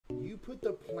You put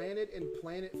the planet in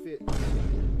Planet Fit.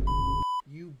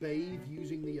 You bathe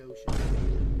using the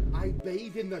ocean. I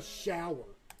bathe in the shower.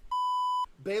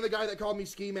 Ban the guy that called me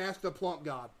Ski Mask the Plump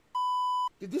God.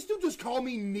 Did this dude just call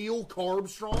me Neil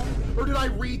Carbstrong? Or did I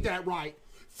read that right?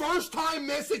 First time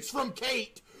message from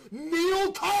Kate.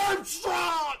 Neil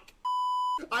Carbstrong!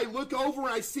 I look over and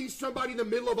I see somebody in the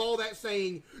middle of all that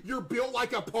saying, "You're built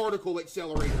like a particle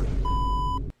accelerator."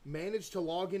 Managed to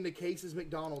log into Case's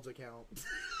McDonald's account.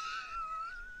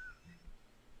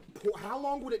 How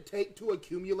long would it take to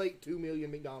accumulate 2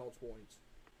 million McDonald's points?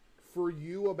 For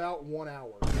you, about 1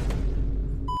 hour.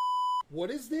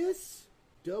 What is this?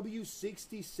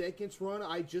 W60 seconds run.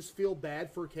 I just feel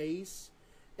bad for Case.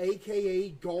 AKA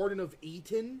Garden of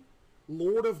Eden.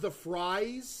 Lord of the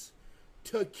Fries.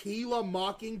 Tequila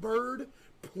Mockingbird.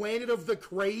 Planet of the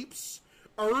Crepes.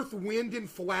 Earth, Wind, and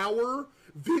Flower.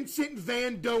 Vincent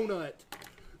Van Donut.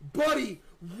 Buddy,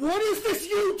 what is this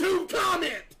YouTube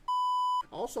comment?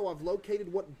 Also, I've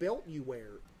located what belt you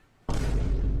wear.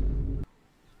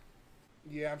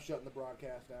 Yeah, I'm shutting the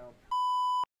broadcast down.